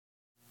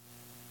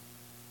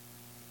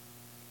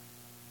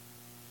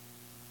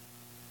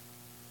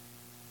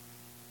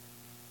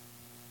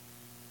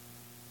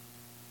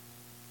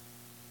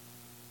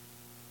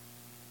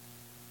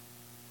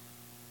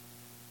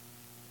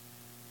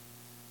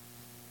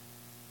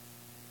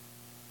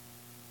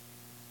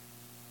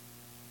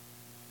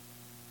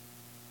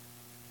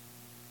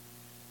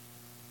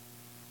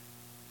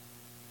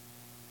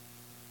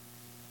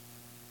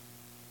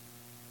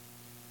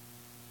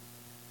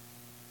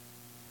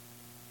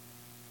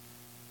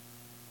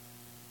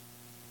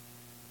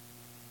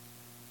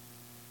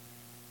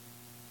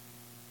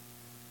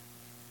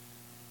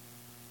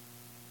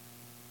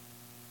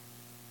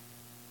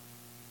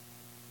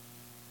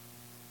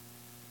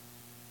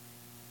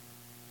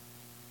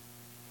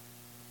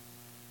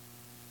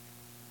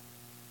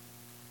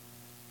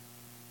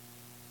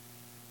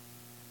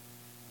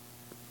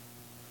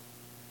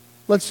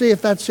Let's see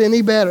if that's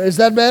any better. Is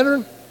that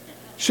better?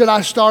 Should I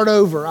start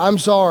over? I'm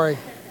sorry.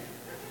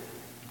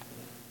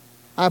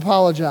 I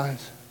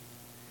apologize.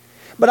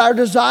 But our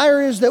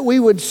desire is that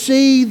we would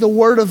see the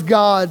Word of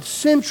God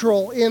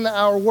central in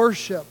our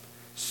worship,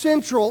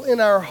 central in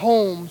our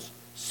homes,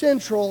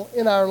 central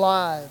in our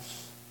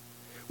lives.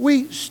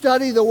 We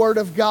study the Word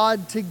of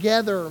God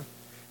together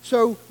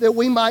so that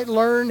we might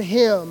learn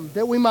Him,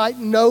 that we might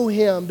know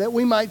Him, that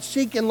we might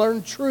seek and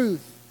learn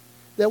truth,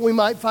 that we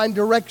might find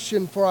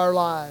direction for our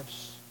lives.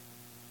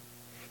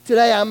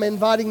 Today I'm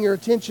inviting your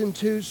attention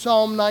to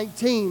Psalm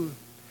 19.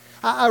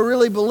 I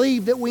really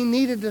believe that we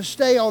needed to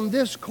stay on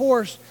this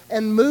course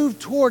and move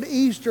toward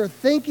Easter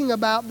thinking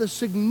about the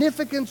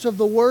significance of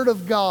the Word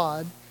of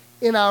God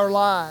in our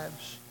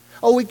lives.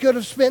 Oh, we could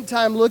have spent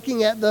time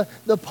looking at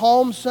the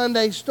Palm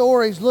Sunday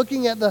stories,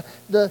 looking at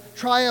the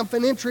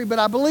triumphant entry, but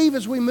I believe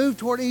as we move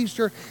toward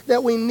Easter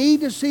that we need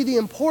to see the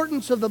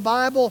importance of the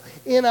Bible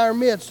in our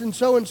midst. And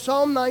so in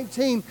Psalm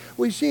 19,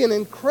 we see an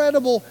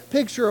incredible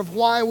picture of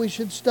why we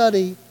should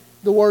study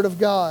the Word of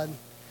God.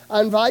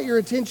 I invite your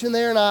attention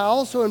there, and I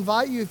also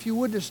invite you, if you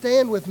would, to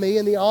stand with me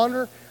in the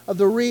honor of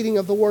the reading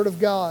of the Word of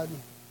God.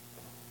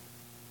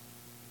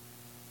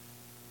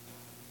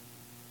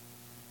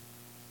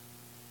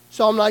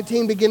 Psalm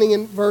 19, beginning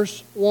in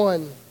verse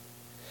 1.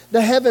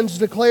 The heavens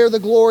declare the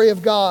glory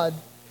of God,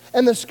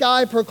 and the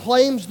sky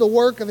proclaims the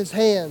work of His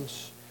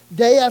hands.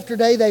 Day after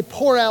day they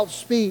pour out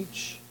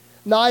speech.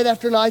 Night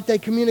after night they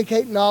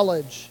communicate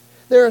knowledge.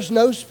 There is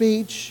no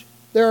speech,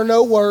 there are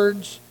no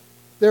words,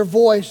 their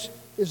voice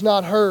is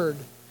not heard.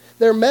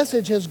 Their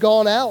message has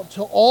gone out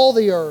to all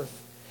the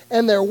earth,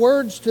 and their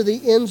words to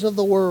the ends of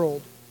the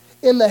world.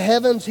 In the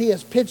heavens He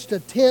has pitched a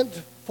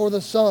tent for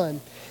the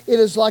sun. It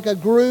is like a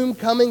groom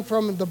coming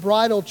from the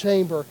bridal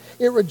chamber.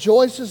 It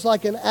rejoices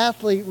like an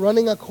athlete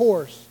running a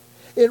course.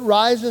 It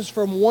rises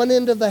from one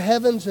end of the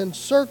heavens and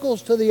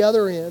circles to the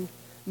other end.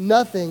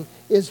 Nothing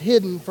is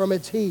hidden from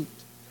its heat.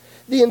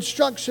 The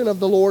instruction of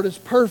the Lord is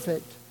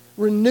perfect,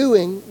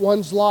 renewing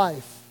one's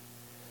life.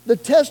 The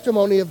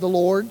testimony of the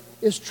Lord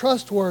is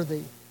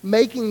trustworthy,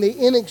 making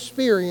the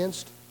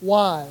inexperienced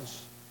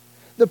wise.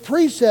 The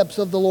precepts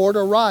of the Lord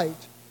are right,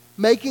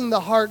 making the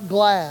heart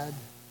glad.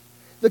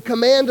 The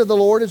command of the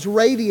Lord is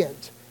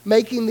radiant,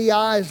 making the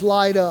eyes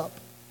light up.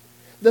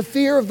 The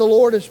fear of the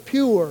Lord is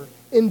pure,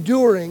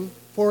 enduring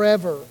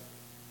forever.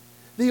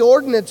 The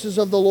ordinances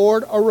of the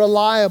Lord are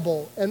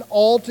reliable and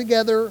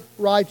altogether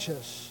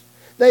righteous.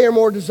 They are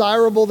more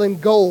desirable than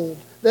gold,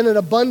 than an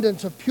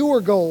abundance of pure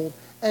gold,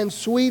 and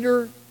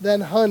sweeter than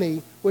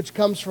honey, which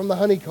comes from the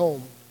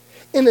honeycomb.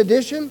 In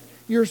addition,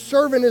 your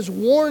servant is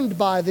warned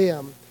by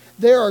them.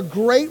 There are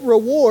great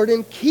reward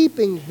in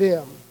keeping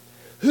them.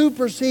 Who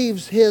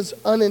perceives his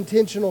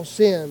unintentional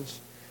sins?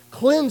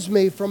 Cleanse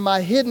me from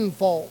my hidden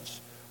faults.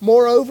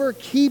 Moreover,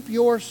 keep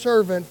your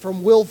servant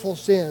from willful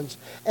sins,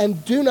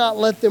 and do not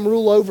let them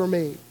rule over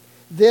me.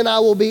 Then I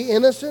will be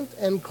innocent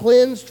and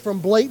cleansed from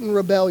blatant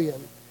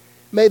rebellion.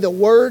 May the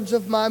words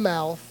of my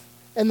mouth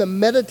and the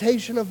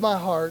meditation of my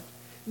heart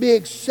be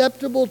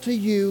acceptable to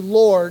you,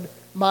 Lord,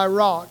 my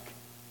rock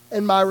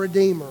and my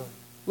redeemer.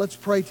 Let's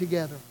pray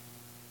together.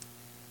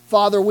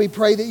 Father, we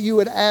pray that you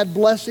would add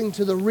blessing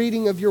to the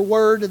reading of your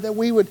word, and that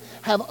we would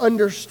have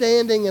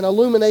understanding and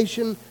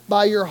illumination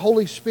by your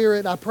Holy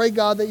Spirit. I pray,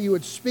 God, that you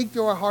would speak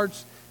to our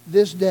hearts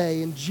this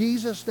day. In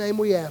Jesus' name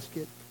we ask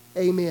it.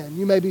 Amen.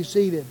 You may be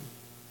seated.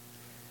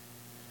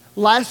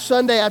 Last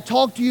Sunday, I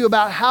talked to you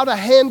about how to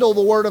handle the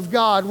Word of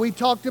God. We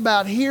talked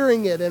about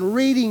hearing it and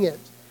reading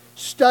it,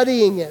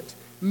 studying it,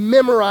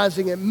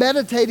 memorizing it,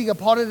 meditating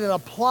upon it, and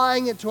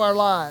applying it to our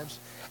lives.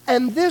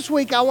 And this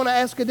week, I want to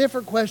ask a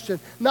different question.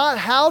 Not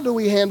how do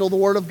we handle the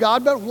Word of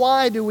God, but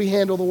why do we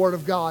handle the Word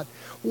of God?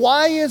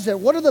 Why is it?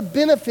 What are the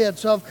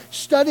benefits of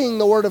studying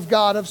the Word of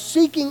God, of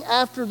seeking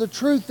after the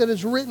truth that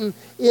is written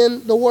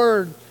in the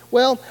Word?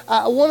 Well,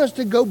 I want us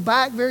to go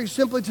back very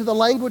simply to the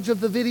language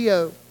of the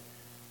video.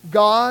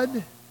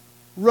 God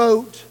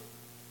wrote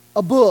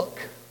a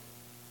book.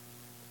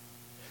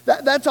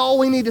 That's all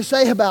we need to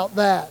say about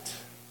that.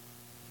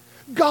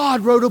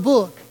 God wrote a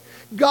book.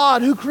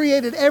 God, who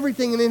created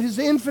everything and in His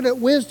infinite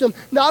wisdom,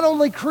 not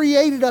only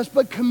created us,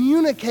 but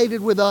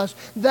communicated with us.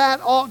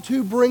 That ought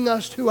to bring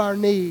us to our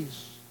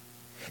knees.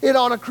 It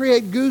ought to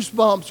create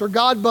goosebumps or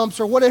God bumps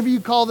or whatever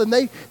you call them.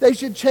 They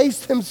should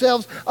chase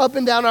themselves up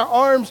and down our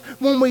arms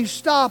when we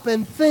stop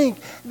and think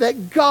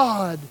that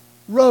God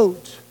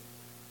wrote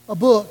a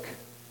book.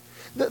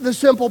 The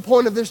simple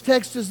point of this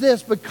text is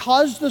this: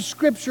 because the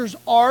Scriptures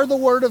are the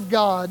Word of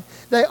God,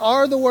 they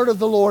are the Word of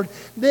the Lord,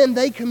 then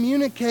they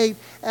communicate,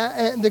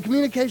 the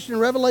communication and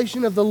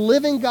revelation of the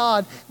living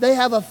God, they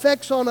have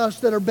effects on us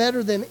that are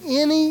better than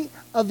any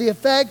of the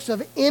effects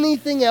of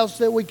anything else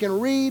that we can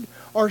read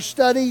or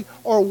study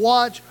or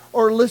watch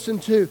or listen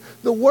to.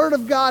 The Word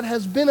of God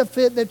has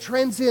benefit that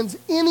transcends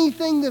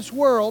anything this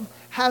world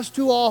has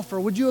to offer.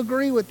 Would you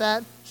agree with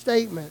that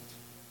statement?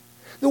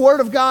 The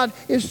Word of God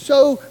is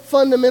so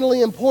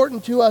fundamentally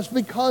important to us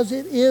because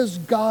it is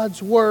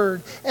God's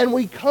Word. And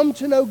we come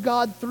to know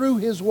God through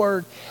His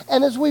Word.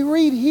 And as we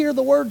read here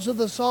the words of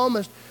the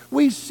psalmist,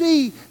 we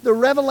see the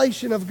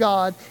revelation of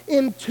God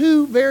in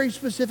two very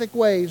specific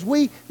ways.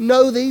 We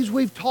know these.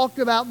 We've talked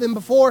about them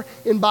before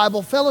in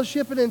Bible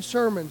fellowship and in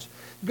sermons.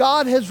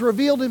 God has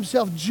revealed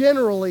Himself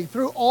generally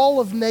through all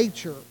of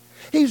nature.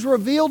 He's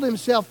revealed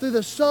Himself through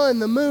the sun,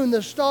 the moon,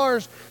 the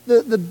stars,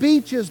 the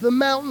beaches, the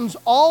mountains.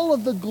 All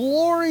of the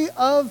glory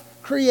of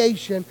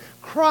creation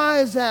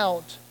cries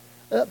out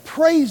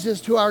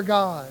praises to our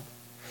God.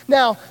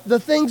 Now, the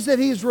things that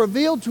He's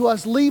revealed to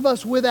us leave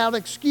us without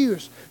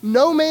excuse.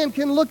 No man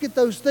can look at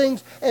those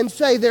things and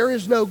say there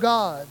is no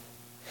God.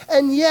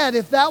 And yet,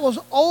 if that was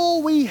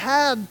all we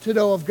had to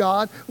know of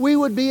God, we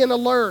would be in a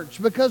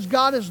lurch, because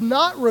God has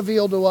not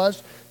revealed to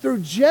us through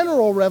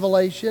general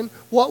revelation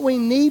what we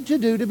need to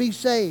do to be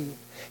saved.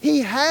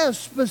 He has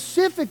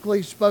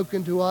specifically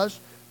spoken to us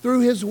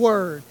through His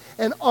Word.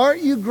 And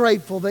aren't you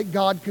grateful that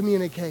God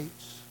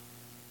communicates?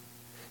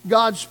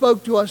 God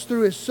spoke to us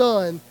through His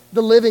Son,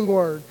 the living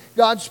Word.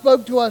 God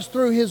spoke to us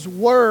through His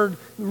Word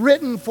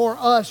written for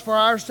us for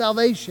our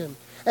salvation.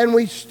 And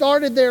we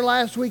started there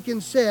last week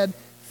and said,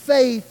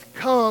 faith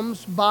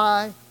comes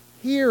by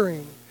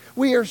hearing.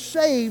 We are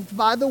saved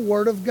by the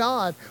Word of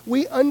God.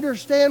 We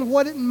understand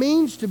what it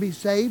means to be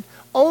saved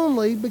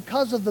only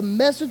because of the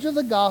message of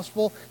the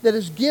gospel that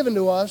is given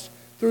to us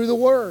through the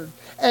Word.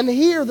 And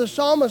here the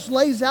psalmist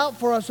lays out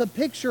for us a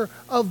picture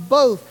of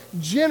both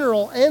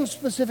general and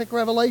specific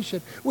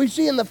revelation. We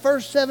see in the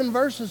first 7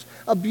 verses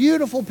a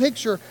beautiful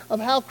picture of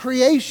how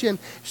creation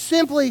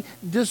simply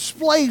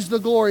displays the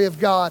glory of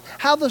God.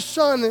 How the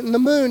sun and the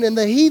moon and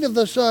the heat of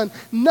the sun,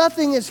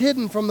 nothing is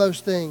hidden from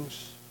those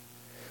things.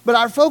 But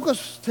our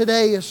focus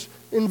today is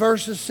in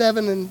verses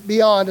 7 and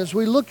beyond as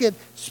we look at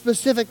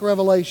specific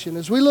revelation,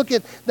 as we look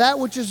at that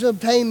which is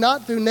obtained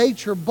not through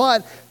nature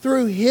but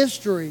through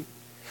history.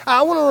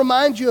 I want to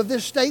remind you of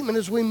this statement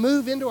as we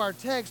move into our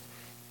text.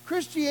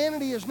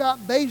 Christianity is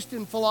not based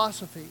in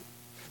philosophy.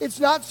 It's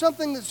not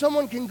something that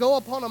someone can go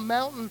up on a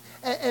mountain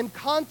and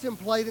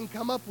contemplate and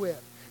come up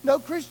with. No,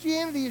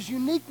 Christianity is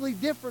uniquely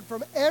different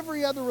from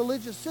every other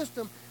religious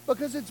system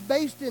because it's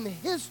based in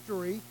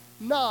history,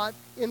 not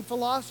in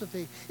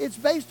philosophy. It's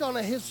based on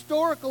a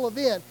historical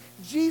event.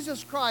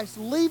 Jesus Christ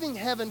leaving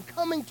heaven,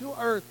 coming to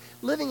earth,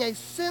 living a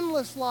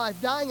sinless life,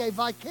 dying a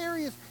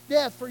vicarious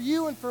death for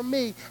you and for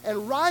me,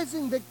 and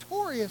rising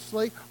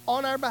victoriously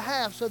on our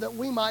behalf so that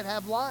we might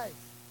have life.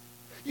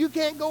 You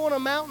can't go on a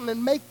mountain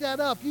and make that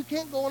up. You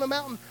can't go on a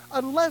mountain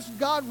unless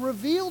God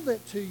revealed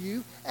it to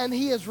you, and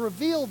He has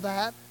revealed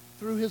that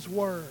through His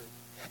Word.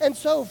 And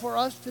so for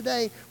us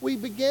today, we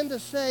begin to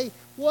say,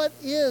 what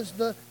is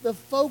the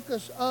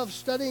focus of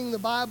studying the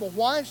Bible?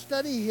 Why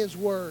study His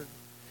Word?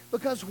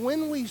 Because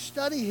when we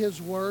study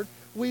His Word,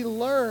 we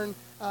learn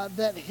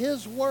that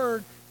His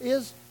Word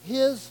is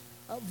His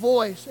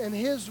voice, and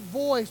His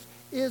voice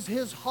is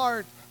His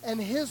heart, and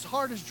His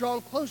heart is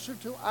drawn closer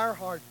to our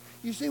heart.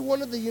 You see,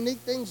 one of the unique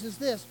things is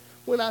this.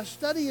 When I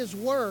study His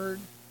Word,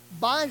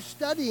 by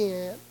studying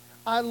it,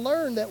 I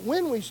learn that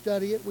when we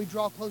study it, we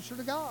draw closer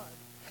to God.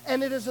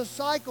 And it is a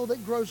cycle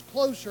that grows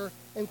closer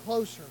and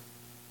closer.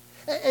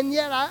 And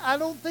yet, I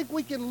don't think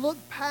we can look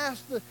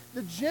past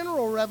the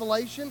general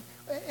revelation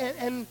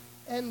and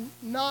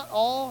not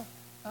all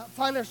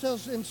find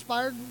ourselves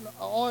inspired,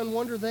 awe and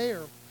wonder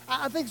there.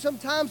 I think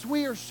sometimes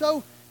we are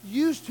so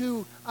used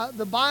to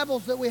the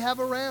Bibles that we have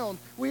around.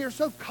 We are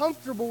so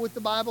comfortable with the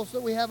Bibles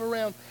that we have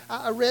around.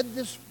 I read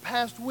this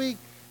past week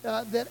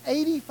that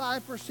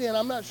 85%,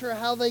 I'm not sure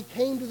how they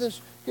came to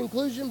this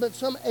conclusion, but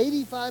some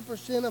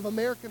 85% of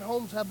American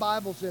homes have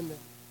Bibles in them.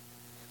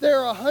 There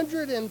are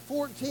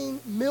 114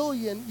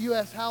 million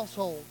U.S.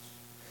 households.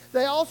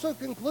 They also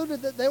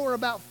concluded that there were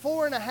about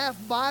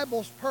 4.5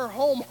 Bibles per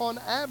home on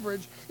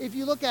average, if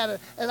you look at it.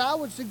 And I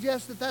would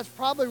suggest that that's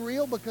probably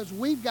real because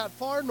we've got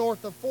far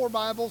north of 4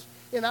 Bibles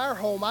in our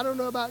home. I don't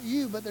know about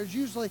you, but there's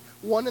usually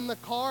one in the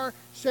car,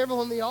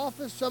 several in the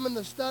office, some in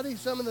the study,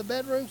 some in the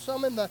bedroom,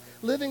 some in the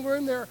living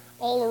room. They're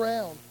all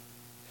around.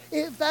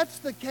 If that's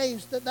the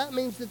case, that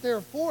means that there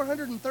are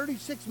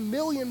 436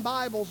 million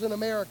Bibles in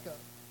America.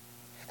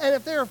 And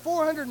if there are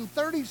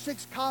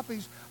 436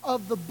 copies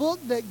of the book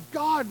that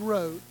God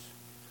wrote,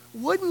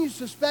 wouldn't you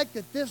suspect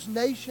that this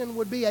nation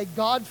would be a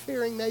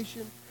God-fearing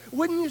nation?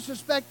 Wouldn't you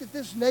suspect that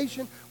this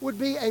nation would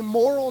be a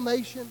moral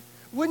nation?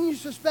 Wouldn't you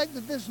suspect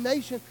that this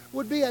nation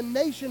would be a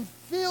nation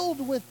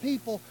filled with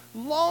people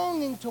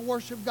longing to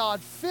worship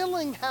God,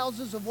 filling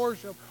houses of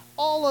worship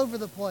all over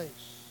the place?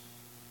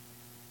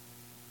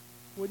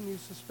 Wouldn't you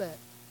suspect?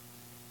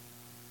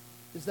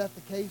 Is that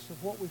the case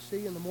of what we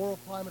see in the moral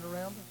climate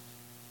around us?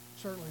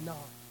 Certainly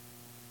not.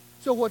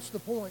 So what's the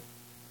point?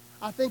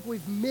 I think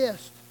we've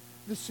missed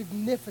the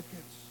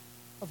significance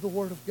of the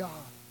Word of God.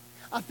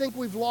 I think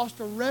we've lost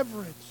a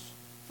reverence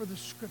for the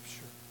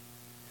Scripture.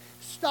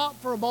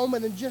 Stop for a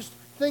moment and just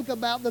think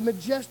about the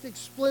majestic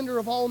splendor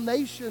of all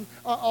nature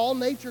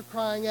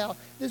crying out.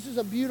 This is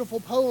a beautiful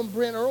poem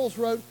Brent Earls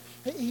wrote.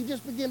 he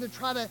just began to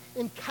try to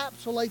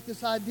encapsulate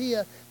this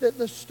idea that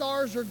the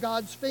stars are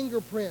God's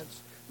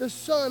fingerprints. The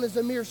sun is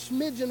a mere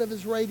smidgen of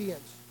his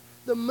radiance.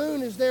 The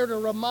moon is there to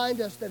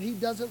remind us that he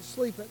doesn't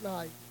sleep at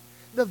night.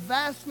 The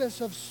vastness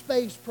of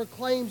space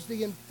proclaims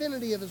the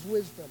infinity of his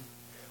wisdom,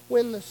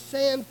 when the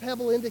sand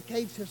pebble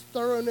indicates his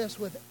thoroughness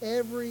with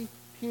every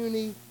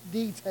puny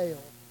detail.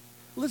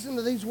 Listen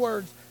to these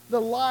words. The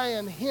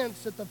lion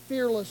hints at the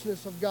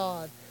fearlessness of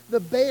God, the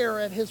bear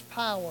at his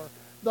power,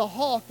 the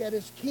hawk at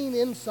his keen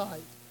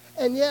insight.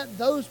 And yet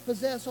those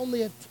possess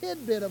only a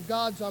tidbit of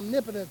God's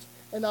omnipotence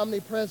and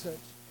omnipresence.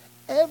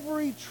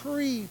 Every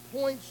tree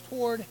points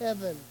toward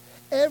heaven.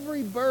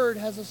 Every bird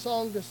has a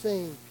song to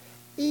sing.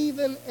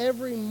 Even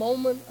every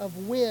moment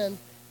of wind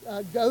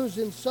goes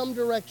in some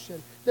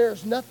direction.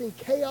 There's nothing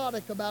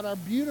chaotic about our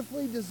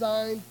beautifully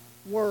designed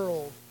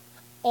world.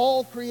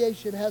 All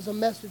creation has a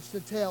message to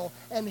tell,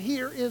 and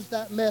here is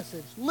that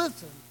message.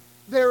 Listen,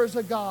 there is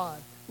a God.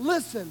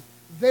 Listen,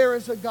 there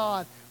is a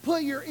God.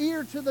 Put your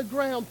ear to the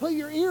ground. Put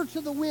your ear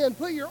to the wind.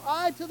 Put your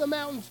eye to the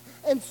mountains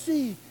and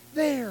see,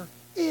 there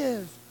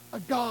is a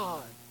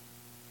God.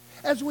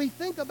 As we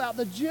think about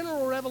the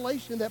general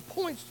revelation that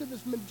points to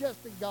this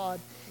majestic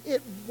God,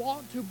 it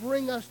ought to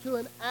bring us to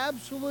an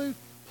absolute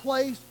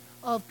place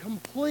of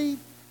complete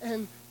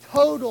and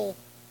total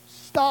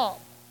stop,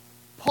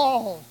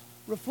 pause,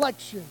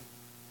 reflection,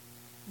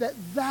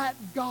 that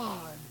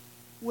God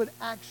would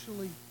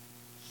actually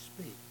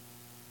speak.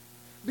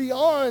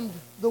 Beyond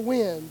the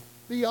wind,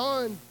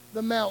 beyond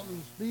the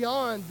mountains,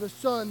 beyond the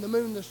sun, the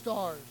moon, the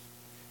stars,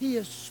 he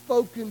has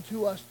spoken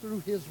to us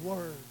through his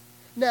word.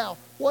 Now,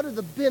 what are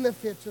the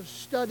benefits of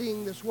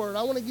studying this word?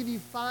 I want to give you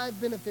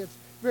 5 benefits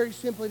very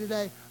simply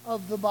today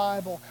of the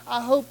Bible.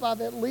 I hope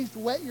I've at least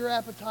whet your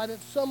appetite at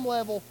some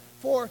level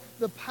for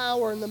the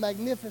power and the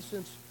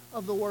magnificence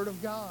of the Word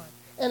of God.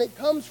 And it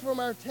comes from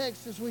our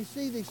text as we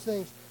see these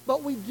things.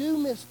 But we do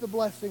miss the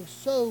blessings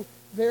so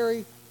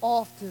very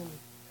often.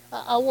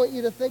 I want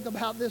you to think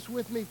about this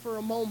with me for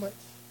a moment.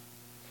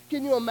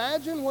 Can you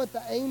imagine what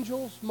the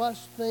angels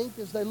must think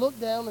as they look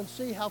down and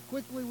see how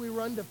quickly we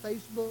run to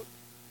Facebook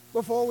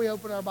before we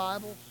open our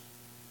Bibles?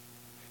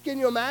 Can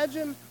you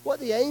imagine what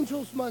the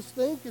angels must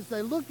think as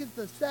they look at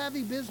the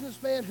savvy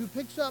businessman who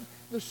picks up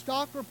the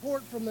stock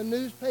report from the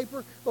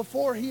newspaper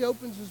before he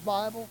opens his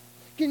Bible?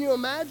 Can you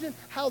imagine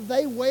how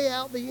they weigh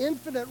out the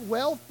infinite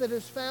wealth that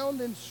is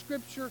found in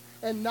Scripture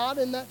and not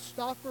in that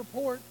stock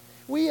report?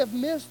 We have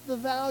missed the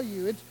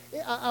value.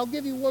 I'll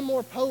give you one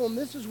more poem.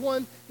 This is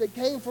one that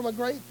came from a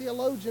great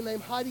theologian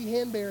named Heidi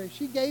Hanbury.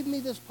 She gave me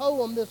this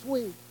poem this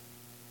week.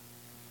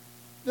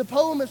 The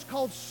poem is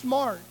called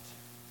Smart,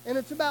 and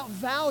it's about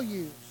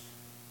values.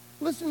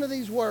 Listen to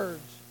these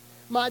words.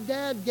 My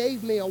dad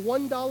gave me a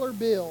 $1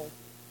 bill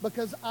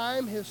because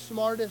I'm his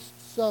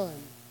smartest son.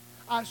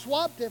 I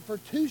swapped it for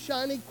 2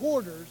 shiny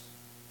quarters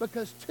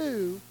because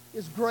 2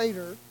 is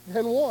greater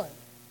than 1.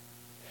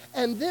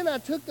 And then I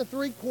took the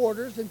 3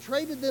 quarters and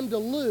traded them to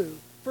Lou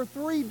for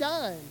 3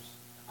 dimes.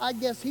 I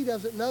guess he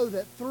doesn't know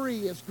that 3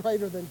 is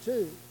greater than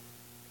 2.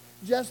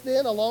 Just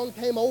then along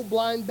came old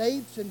blind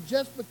Bates, and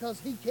just because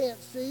he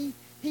can't see,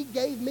 he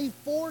gave me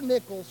 4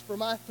 nickels for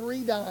my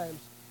 3 dimes,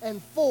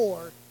 and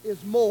 4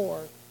 is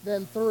more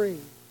than 3.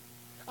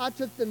 I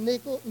took the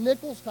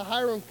nickels to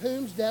Hiram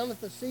Coombs down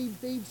at the seed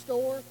feed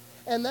store,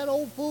 and that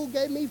old fool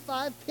gave me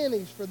 5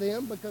 pennies for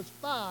them because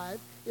 5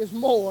 is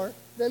more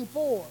than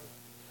 4.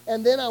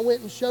 And then I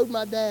went and showed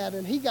my dad,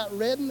 and he got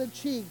red in the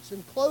cheeks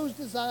and closed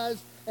his eyes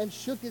and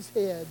shook his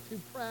head, too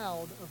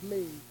proud of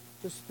me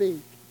to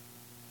speak.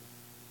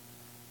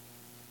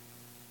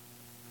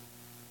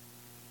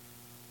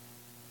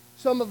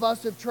 Some of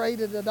us have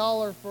traded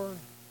 $1 for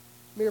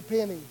mere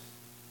pennies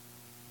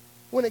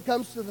when it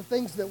comes to the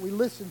things that we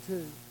listen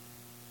to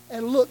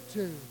and look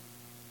to.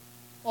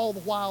 All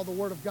the while the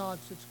Word of God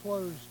sits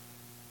closed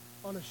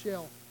on a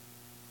shelf,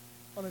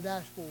 on a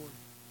dashboard,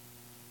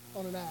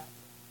 on an app.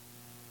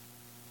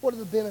 What are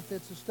the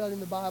benefits of studying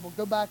the Bible?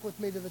 Go back with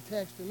me to the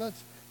text and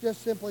let's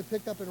just simply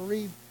pick up and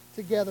read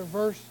together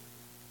verse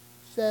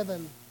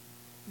 7.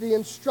 The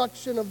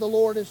instruction of the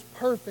Lord is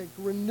perfect,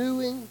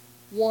 renewing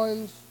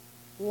one's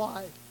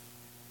life.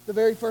 The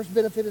very first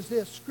benefit is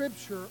this: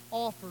 Scripture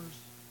offers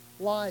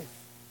life.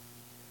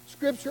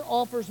 Scripture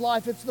offers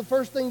life. It's the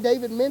first thing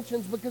David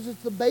mentions because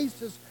it's the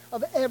basis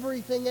of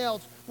everything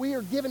else. We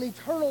are given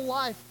eternal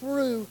life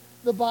through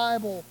the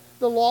Bible.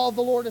 The law of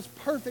the Lord is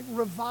perfect,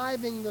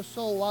 reviving the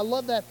soul. I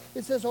love that.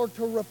 It says, or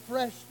to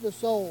refresh the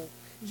soul.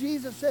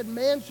 Jesus said,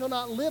 man shall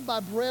not live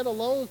by bread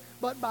alone,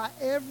 but by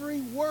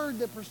every word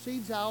that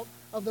proceeds out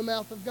of the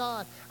mouth of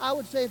God. I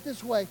would say it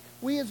this way.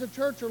 We as a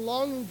church are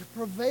longing to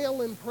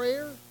prevail in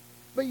prayer,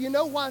 but you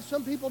know why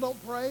some people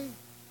don't pray?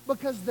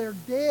 Because they're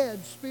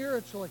dead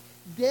spiritually.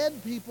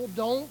 Dead people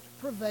don't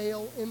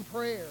prevail in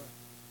prayer.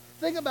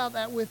 Think about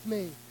that with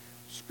me.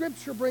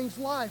 Scripture brings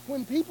life.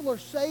 When people are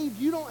saved,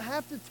 you don't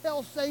have to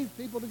tell saved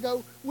people to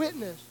go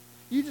witness.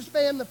 You just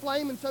fan the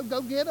flame and so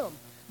go get them.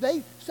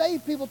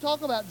 Saved people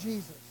talk about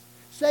Jesus.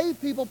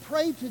 Saved people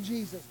pray to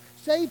Jesus.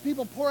 Saved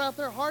people pour out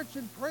their hearts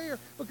in prayer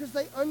because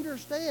they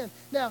understand.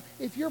 Now,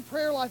 if your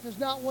prayer life is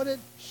not what it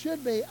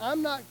should be,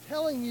 I'm not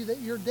telling you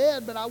that you're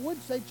dead, but I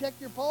would say check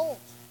your pulse.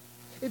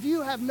 If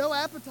you have no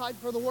appetite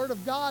for the Word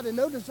of God and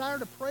no desire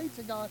to pray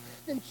to God,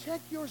 then check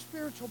your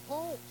spiritual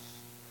pulse.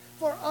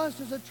 For us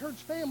as a church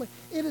family,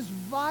 it is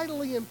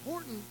vitally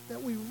important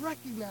that we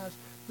recognize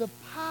the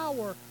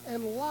power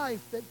and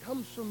life that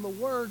comes from the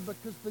Word,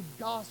 because the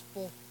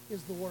gospel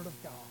is the Word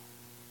of God.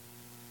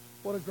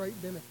 What a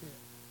great benefit.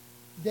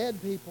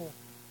 Dead people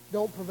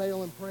don't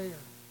prevail in prayer.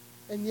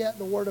 And yet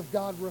the Word of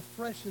God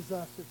refreshes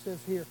us, it says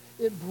here.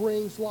 It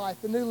brings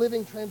life. The New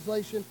Living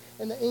Translation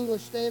and the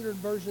English Standard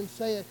Version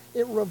say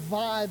it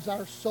revives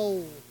our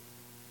soul.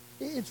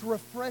 It's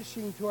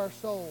refreshing to our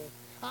soul.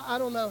 I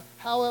don't know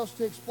how else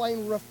to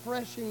explain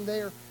refreshing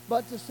there,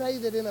 but to say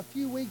that in a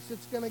few weeks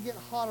it's going to get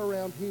hot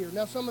around here.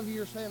 Now some of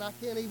you are saying, I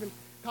can't even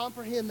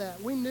comprehend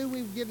that. We knew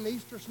we would get an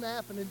Easter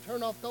snap and then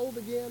turn off cold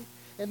again.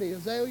 And the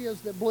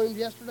azaleas that bloomed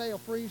yesterday will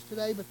freeze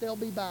today, but they'll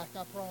be back,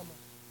 I promise.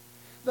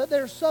 But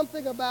there's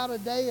something about a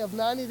day of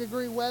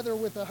 90-degree weather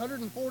with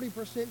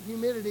 140%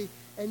 humidity,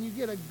 and you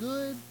get a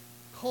good,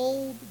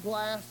 cold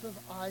glass of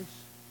iced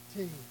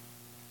tea.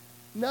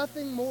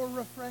 Nothing more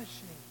refreshing.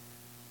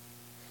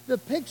 The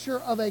picture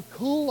of a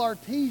cool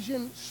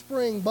artesian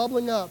spring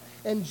bubbling up,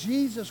 and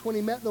Jesus, when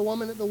he met the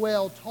woman at the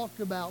well, talked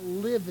about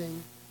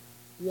living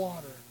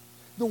water.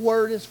 The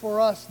Word is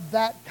for us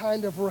that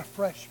kind of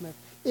refreshment.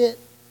 It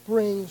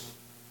brings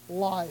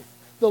life.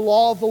 The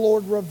law of the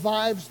Lord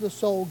revives the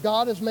soul.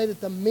 God has made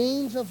it the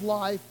means of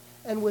life,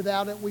 and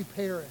without it we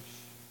perish.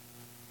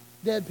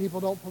 Dead people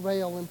don't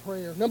prevail in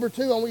prayer. Number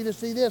two, I want you to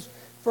see this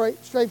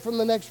straight from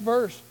the next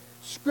verse.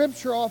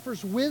 Scripture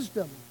offers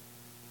wisdom.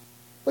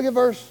 Look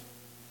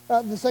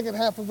at the second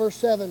half of verse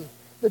 7.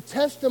 The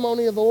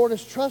testimony of the Lord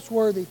is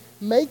trustworthy,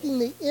 making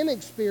the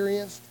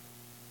inexperienced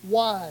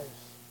wise.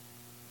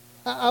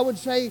 I would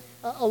say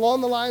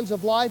along the lines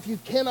of life, you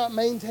cannot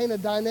maintain a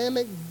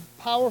dynamic,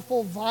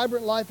 powerful,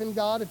 vibrant life in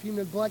God if you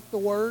neglect the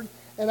Word.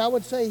 And I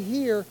would say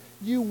here,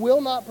 you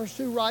will not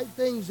pursue right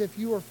things if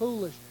you are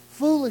foolish.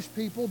 Foolish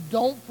people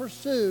don't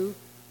pursue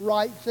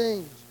right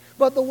things.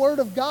 But the Word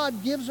of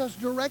God gives us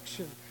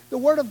direction. The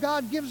Word of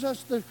God gives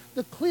us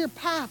the clear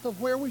path of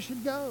where we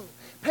should go.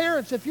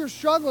 Parents, if you're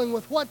struggling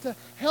with what to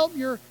help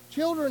your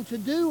children to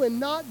do and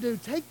not do,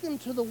 take them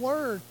to the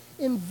Word.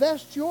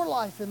 Invest your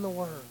life in the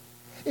Word.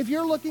 If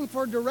you're looking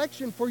for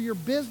direction for your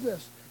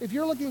business, if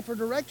you're looking for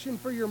direction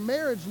for your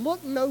marriage,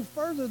 look no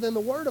further than the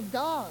Word of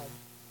God.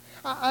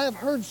 I have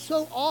heard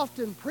so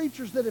often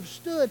preachers that have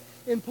stood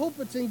in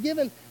pulpits and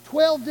given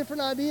 12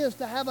 different ideas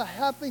to have a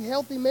happy,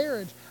 healthy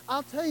marriage.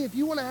 I'll tell you, if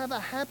you want to have a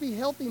happy,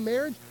 healthy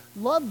marriage,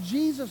 love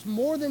Jesus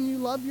more than you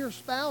love your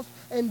spouse,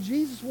 and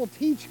Jesus will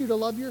teach you to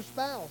love your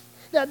spouse.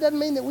 That doesn't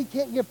mean that we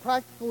can't give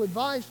practical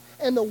advice,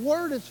 and the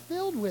Word is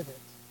filled with it.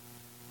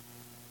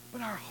 But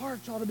our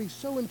hearts ought to be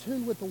so in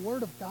tune with the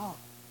Word of God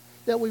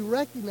that we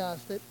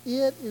recognize that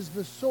it is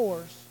the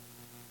source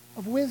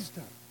of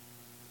wisdom.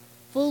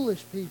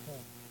 Foolish people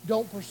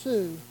don't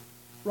pursue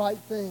right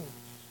things.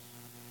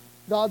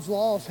 God's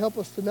laws help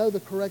us to know the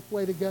correct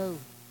way to go.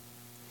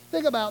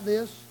 Think about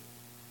this.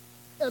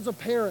 As a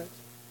parent,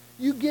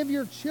 you give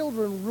your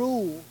children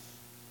rules,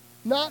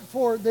 not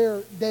for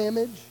their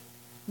damage,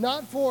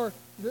 not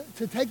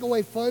to take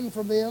away fun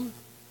from them,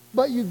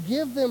 but you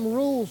give them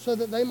rules so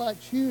that they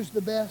might choose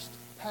the best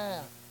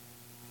path.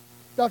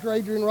 Dr.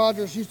 Adrian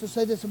Rogers used to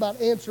say this about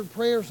answered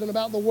prayers and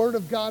about the Word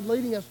of God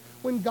leading us.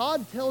 When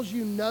God tells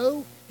you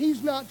no,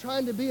 He's not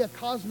trying to be a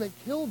cosmic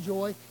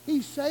killjoy.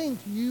 He's saying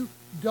to you,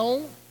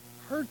 don't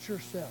hurt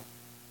yourself.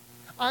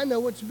 I know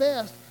what's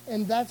best,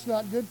 and that's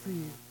not good for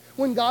you.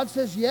 When God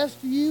says yes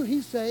to you,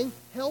 He's saying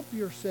help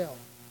yourself.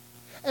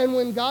 And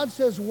when God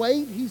says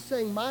wait, He's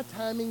saying my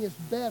timing is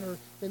better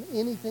than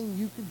anything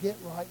you could get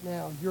right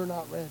now. You're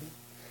not ready.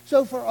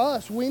 So for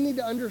us, we need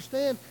to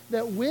understand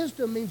that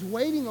wisdom means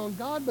waiting on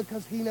God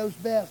because He knows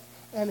best,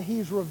 and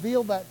He's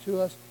revealed that to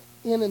us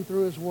in and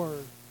through His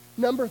Word.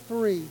 Number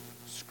three,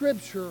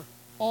 Scripture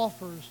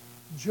offers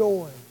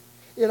joy.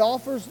 It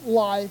offers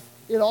life,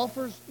 it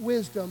offers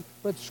wisdom,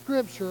 but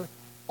Scripture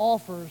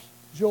offers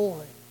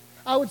joy.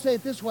 I would say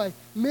it this way: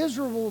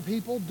 miserable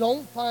people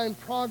don't find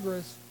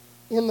progress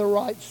in the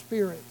right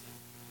spirit.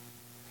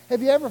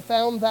 Have you ever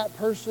found that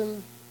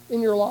person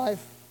in your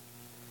life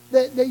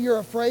that you're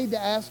afraid to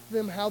ask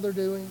them how they're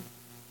doing?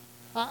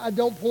 I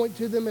don't point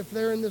to them if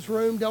they're in this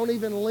room. Don't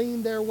even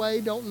lean their way.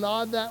 Don't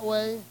nod that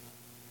way.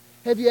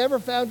 Have you ever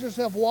found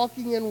yourself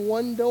walking in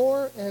one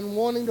door and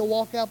wanting to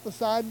walk out the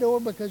side door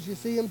because you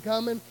see them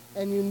coming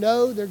and you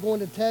know they're going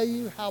to tell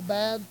you how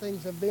bad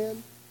things have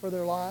been for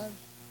their lives?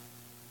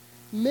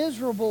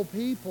 Miserable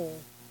people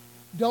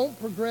don't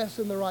progress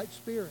in the right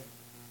spirit.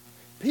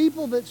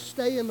 People that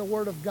stay in the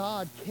Word of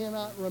God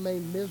cannot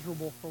remain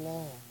miserable for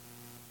long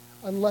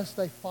unless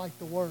they fight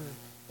the Word.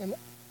 And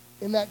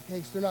in that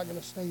case, they're not going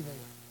to stay there.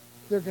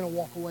 They're going to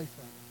walk away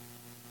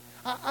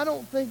from it. I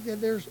don't think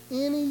that there's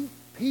any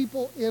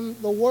people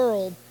in the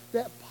world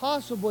that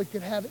possibly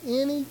could have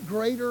any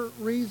greater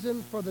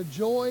reason for the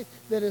joy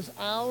that is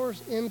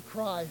ours in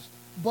Christ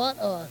but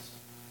us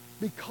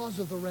because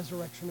of the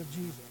resurrection of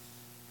Jesus.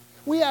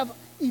 We have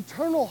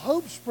eternal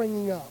hope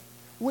springing up.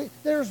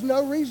 There's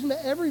no reason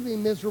to ever be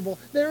miserable.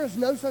 There is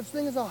no such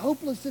thing as a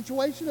hopeless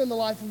situation in the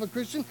life of a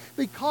Christian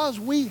because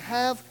we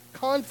have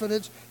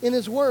confidence in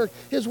His Word.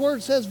 His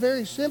Word says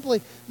very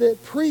simply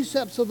that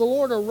precepts of the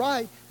Lord are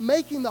right,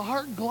 making the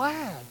heart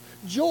glad.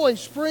 Joy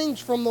springs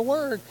from the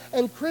Word,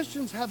 and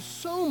Christians have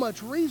so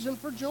much reason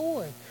for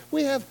joy.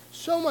 We have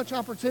so much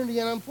opportunity,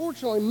 and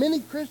unfortunately, many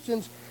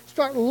Christians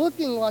start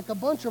looking like a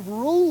bunch of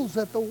rules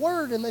at the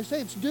Word, and they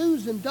say it's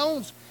do's and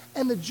don'ts,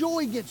 and the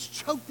joy gets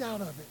choked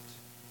out of it.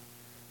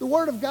 The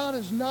Word of God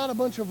is not a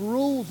bunch of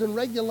rules and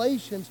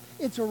regulations.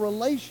 It's a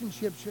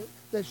relationship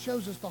that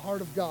shows us the heart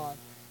of God.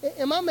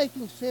 Am I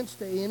making sense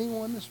to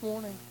anyone this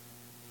morning?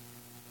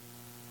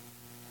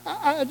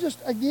 I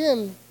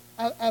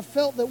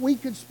felt that we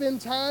could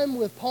spend time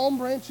with palm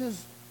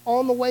branches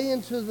on the way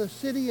into the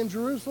city in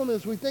Jerusalem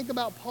as we think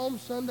about Palm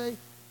Sunday.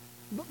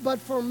 But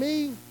for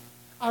me,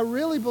 I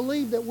really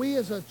believe that we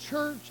as a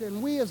church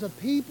and we as a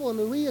people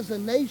and we as a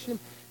nation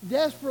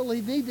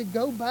desperately need to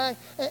go back,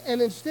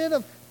 and instead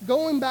of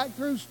going back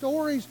through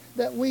stories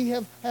that we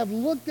have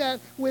looked at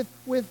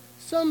with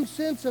some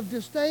sense of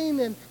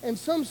disdain and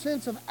some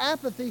sense of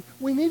apathy,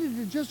 we needed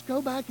to just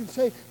go back and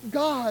say,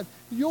 God,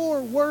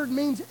 your word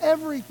means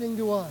everything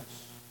to us.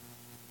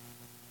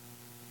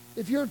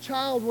 If your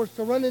child was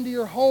to run into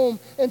your home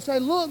and say,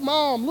 look,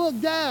 Mom,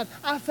 look, Dad,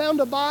 I found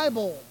a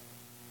Bible,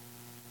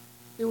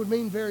 it would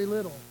mean very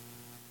little.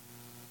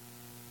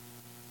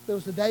 There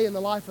was a day in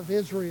the life of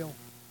Israel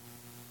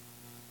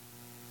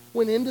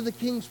when into the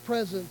king's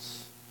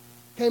presence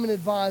came an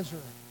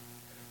advisor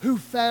who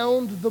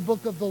found the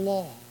book of the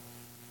law.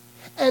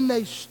 And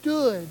they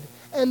stood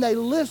and they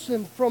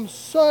listened from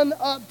sun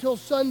up till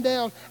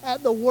sundown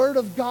at the word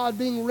of God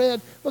being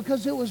read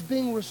because it was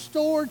being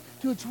restored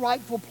to its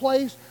rightful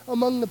place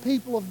among the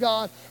people of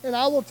God. And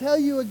I will tell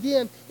you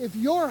again, if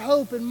your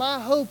hope and my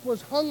hope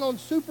was hung on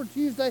Super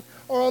Tuesday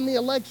or on the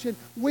election,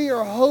 we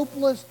are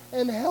hopeless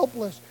and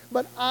helpless.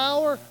 But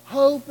our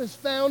hope is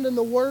found in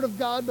the Word of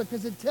God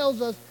because it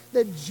tells us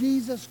that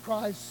Jesus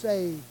Christ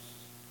saves.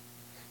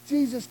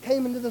 Jesus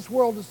came into this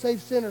world to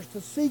save sinners,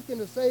 to seek and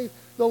to save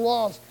the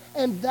lost.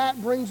 And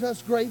that brings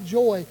us great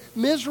joy.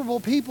 Miserable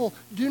people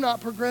do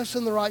not progress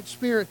in the right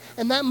spirit.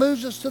 And that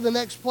moves us to the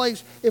next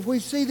place. If we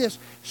see this,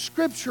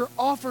 Scripture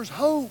offers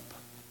hope.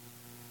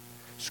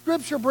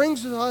 Scripture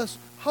brings us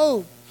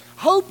hope.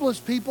 Hopeless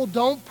people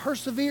don't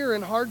persevere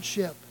in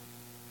hardship.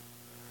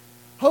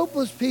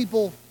 Hopeless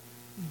people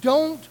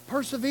don't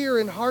persevere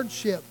in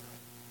hardship.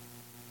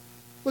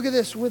 Look at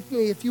this with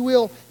me, if you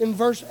will, in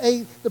verse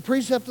 8. The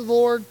precepts of the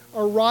Lord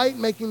are right,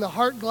 making the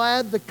heart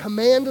glad. The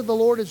command of the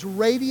Lord is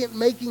radiant,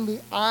 making the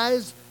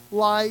eyes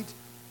light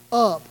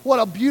up.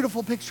 What a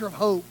beautiful picture of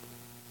hope.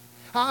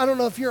 I don't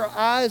know if your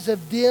eyes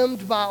have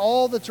dimmed by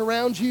all that's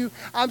around you.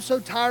 I'm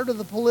so tired of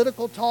the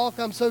political talk.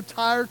 I'm so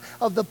tired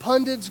of the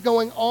pundits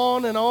going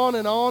on and on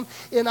and on.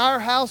 In our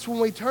house,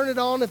 when we turn it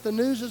on, if the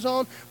news is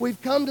on,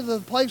 we've come to the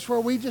place where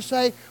we just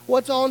say,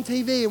 what's on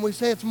TV? And we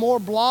say it's more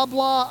blah,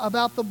 blah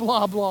about the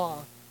blah, blah.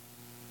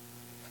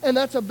 And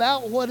that's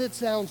about what it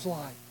sounds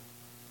like.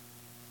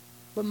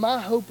 But my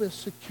hope is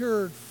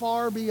secured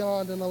far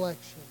beyond an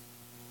election.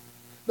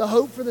 The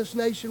hope for this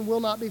nation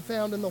will not be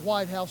found in the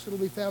White House. It will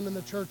be found in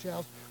the church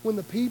house when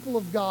the people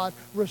of God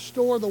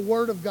restore the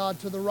Word of God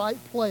to the right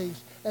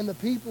place and the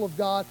people of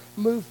God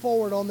move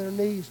forward on their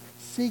knees,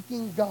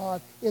 seeking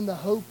God in the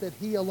hope that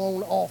He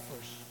alone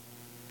offers.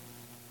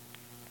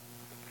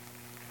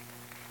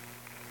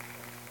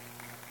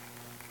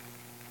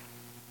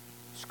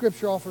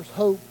 Scripture offers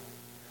hope.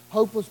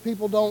 Hopeless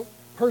people don't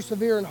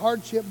persevere in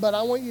hardship, but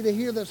I want you to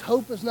hear this.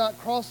 Hope is not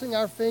crossing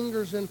our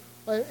fingers and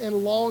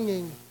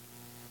longing.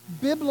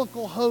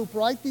 Biblical hope,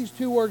 write these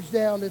two words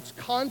down. It's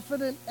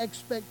confident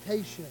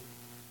expectation.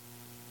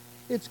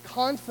 It's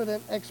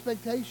confident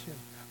expectation.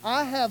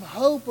 I have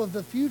hope of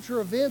the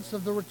future events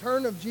of the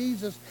return of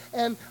Jesus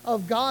and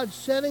of God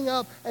setting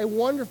up a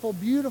wonderful,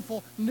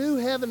 beautiful new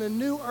heaven and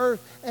new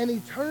earth, and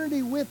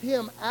eternity with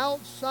Him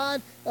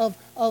outside of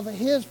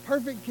His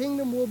perfect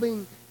kingdom will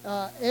be,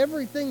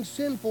 everything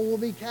sinful will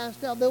be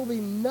cast out. There will be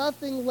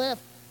nothing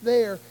left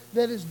there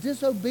that is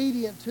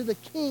disobedient to the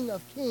King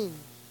of Kings.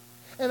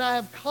 And I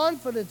have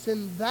confidence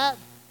in that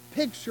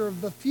picture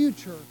of the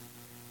future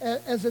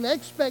as an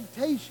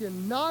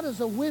expectation, not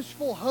as a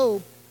wishful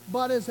hope,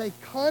 but as a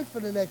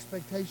confident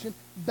expectation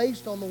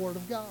based on the Word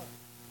of God.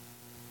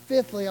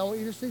 Fifthly, I want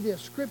you to see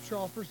this. Scripture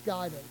offers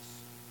guidance.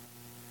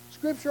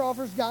 Scripture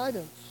offers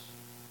guidance.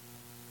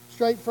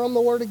 Straight from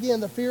the Word again,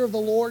 the fear of the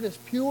Lord is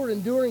pure,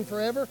 enduring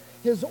forever.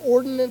 His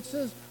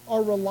ordinances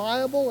are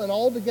reliable and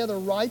altogether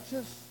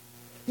righteous.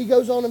 He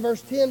goes on in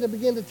verse 10 to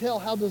begin to tell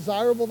how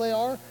desirable they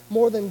are,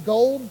 more than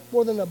gold,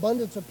 more than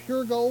abundance of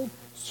pure gold,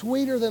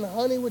 sweeter than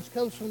honey which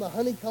comes from the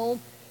honeycomb.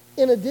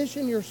 In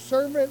addition, your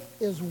servant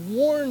is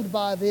warned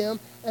by them,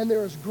 and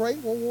there is great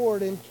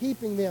reward in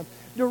keeping them.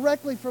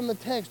 directly from the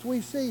text,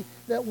 we see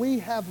that we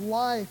have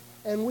life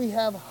and we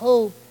have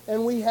hope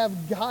and we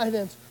have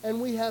guidance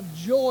and we have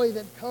joy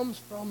that comes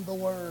from the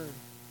Word.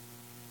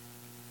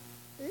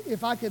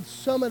 If I could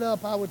sum it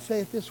up, I would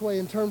say it this way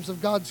in terms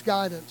of God's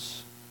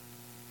guidance.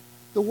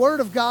 The Word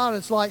of God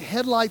is like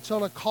headlights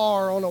on a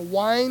car on a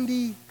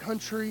windy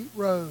country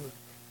road.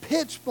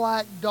 Pitch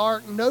black,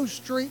 dark, no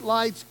street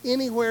lights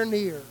anywhere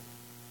near.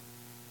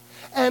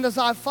 And as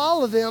I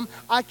follow them,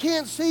 I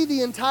can't see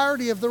the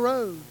entirety of the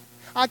road.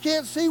 I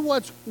can't see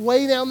what's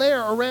way down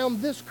there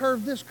around this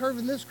curve,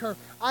 and this curve.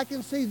 I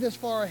can see this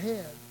far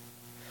ahead.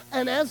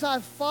 And as I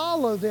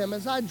follow them,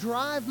 as I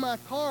drive my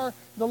car,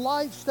 the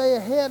lights stay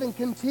ahead and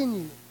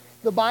continue.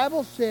 The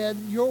Bible said,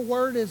 your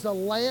word is a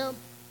lamp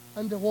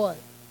unto what?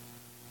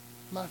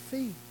 My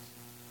feet.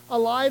 A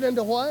light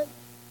unto what?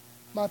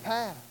 My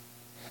path.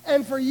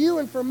 And for you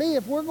and for me,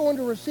 if we're going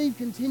to receive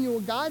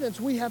continual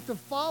guidance, we have to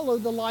follow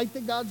the light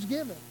that God's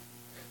given.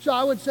 So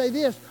I would say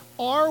this,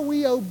 are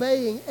we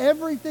obeying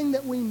everything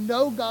that we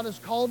know God has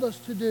called us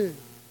to do?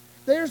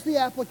 There's the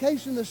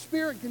application. The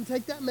Spirit can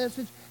take that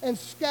message and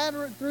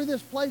scatter it through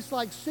this place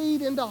like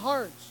seed into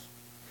hearts.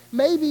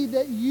 Maybe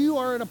that you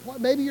are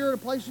maybe you're at a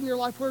place in your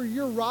life where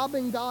you're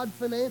robbing God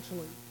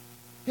financially.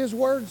 His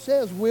Word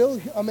says,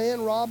 will a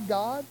man rob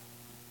God?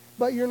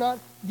 But you're not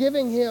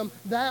giving Him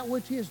that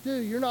which He is due.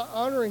 You're not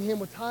honoring Him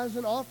with tithes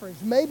and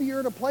offerings. Maybe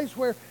you're at a place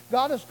where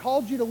God has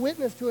called you to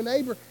witness to a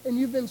neighbor and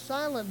you've been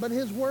silent, but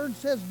His Word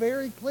says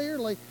very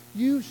clearly,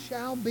 you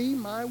shall be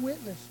my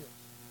witnesses.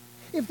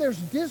 If there's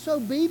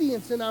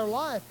disobedience in our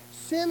life,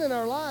 sin in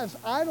our lives,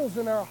 idols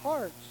in our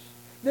hearts,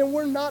 then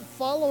we're not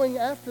following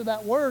after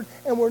that Word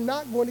and we're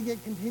not going to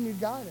get continued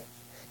guidance.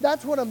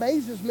 That's what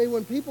amazes me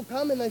when people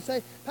come and they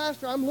say,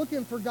 Pastor, I'm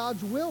looking for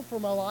God's will for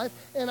my life.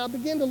 And I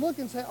begin to look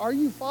and say, are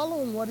you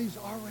following what He's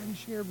already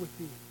shared with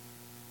you?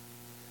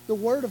 The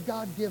Word of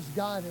God gives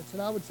guidance.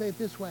 And I would say it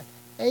this way,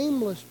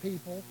 aimless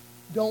people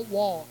don't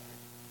walk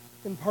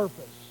in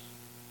purpose.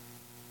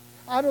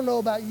 I don't know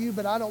about you,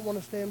 but I don't want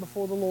to stand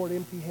before the Lord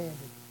empty-handed.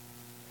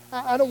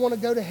 I don't want to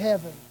go to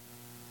heaven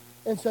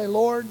and say,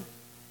 Lord,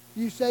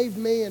 you saved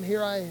me and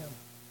here I am.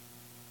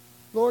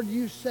 Lord,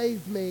 you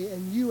saved me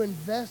and you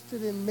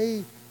invested in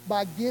me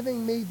by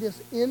giving me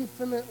this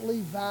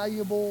infinitely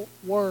valuable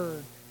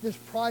Word, this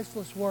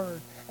priceless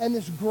Word, and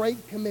this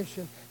great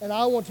commission. And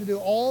I want to do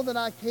all that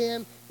I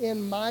can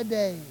in my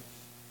days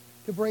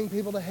to bring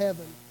people to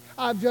heaven.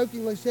 I've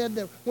jokingly said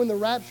that when the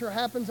rapture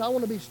happens, I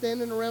want to be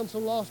standing around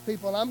some lost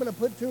people, and I'm going to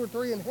put 2 or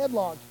 3 in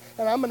headlocks,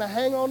 and I'm going to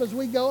hang on as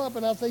we go up,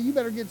 and I'll say, you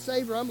better get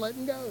saved or I'm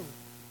letting go.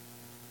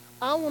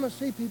 I want to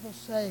see people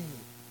saved.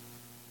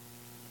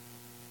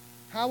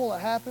 How will it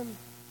happen?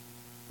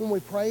 When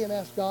we pray and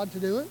ask God to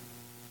do it?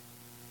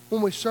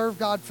 When we serve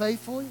God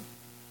faithfully?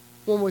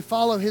 When we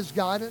follow His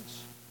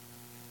guidance?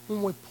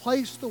 When we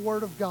place the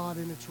Word of God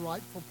in its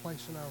rightful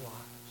place in our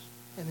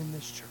lives and in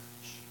this church?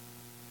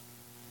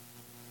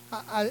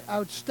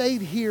 I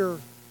stayed here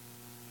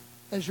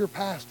as your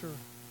pastor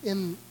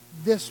in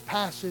this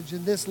passage,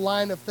 in this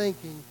line of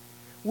thinking.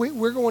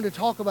 We're going to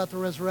talk about the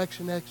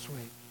resurrection next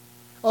week.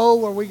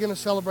 Oh, are we going to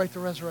celebrate the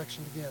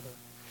resurrection together?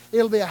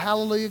 It'll be a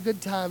hallelujah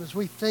good time as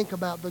we think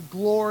about the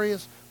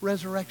glorious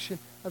resurrection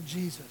of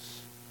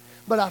Jesus.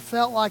 But I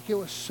felt like it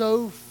was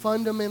so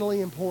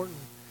fundamentally important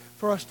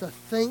for us to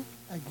think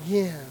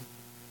again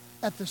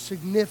at the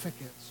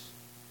significance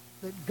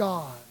that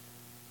God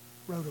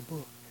wrote a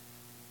book.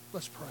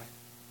 Let's pray.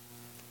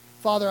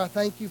 Father, I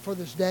thank you for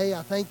this day.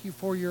 I thank you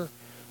for your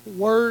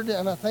Word,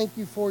 and I thank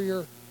you for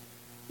your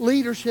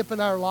leadership in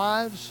our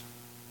lives.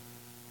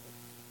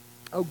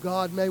 Oh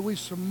God, may we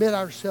submit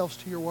ourselves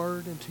to your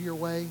Word and to your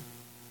way.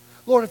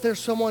 Lord, if there's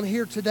someone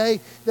here today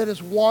that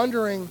is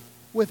wandering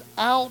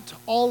without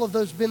all of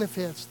those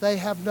benefits, they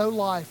have no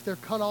life, they're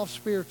cut off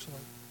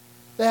spiritually.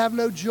 They have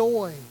no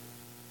joy.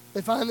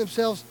 They find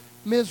themselves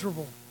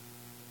miserable.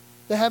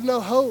 They have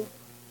no hope,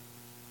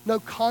 no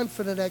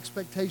confident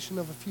expectation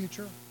of a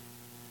future.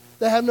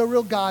 They have no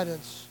real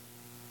guidance.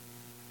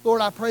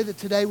 Lord, I pray that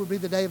today would be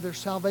the day of their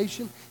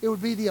salvation. It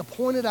would be the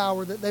appointed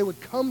hour that they would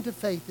come to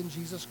faith in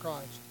Jesus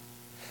Christ.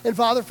 And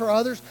Father, for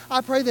others,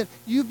 I pray that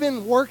you've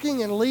been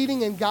working and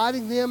leading and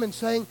guiding them and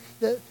saying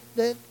that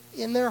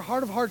in their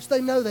heart of hearts,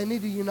 they know they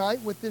need to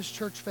unite with this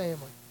church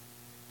family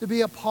to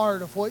be a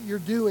part of what you're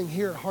doing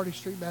here at Hardy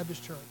Street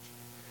Baptist Church.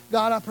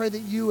 God, I pray that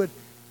you would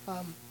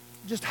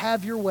just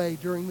have your way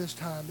during this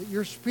time, that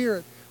your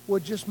Spirit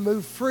would just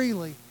move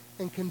freely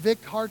and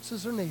convict hearts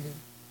as they're needed,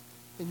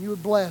 and you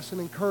would bless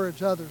and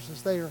encourage others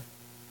as they are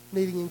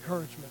needing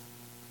encouragement.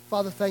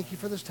 Father, thank you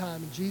for this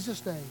time. In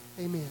Jesus' name,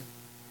 amen.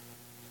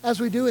 As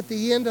we do at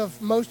the end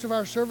of most of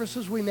our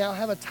services, we now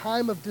have a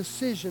time of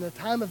decision, a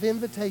time of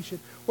invitation,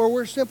 where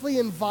we're simply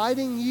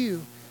inviting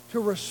you to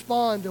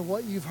respond to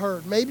what you've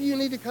heard. Maybe you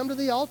need to come to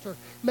the altar.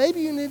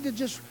 Maybe you need to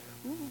just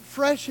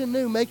fresh and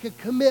new make a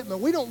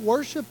commitment. We don't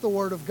worship the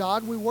Word of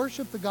God. We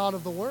worship the God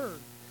of the Word.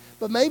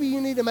 But maybe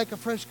you need to make a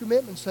fresh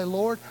commitment and say,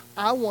 Lord,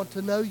 I want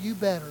to know you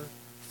better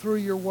through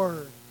your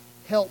Word.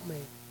 Help me.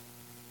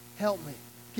 Help me.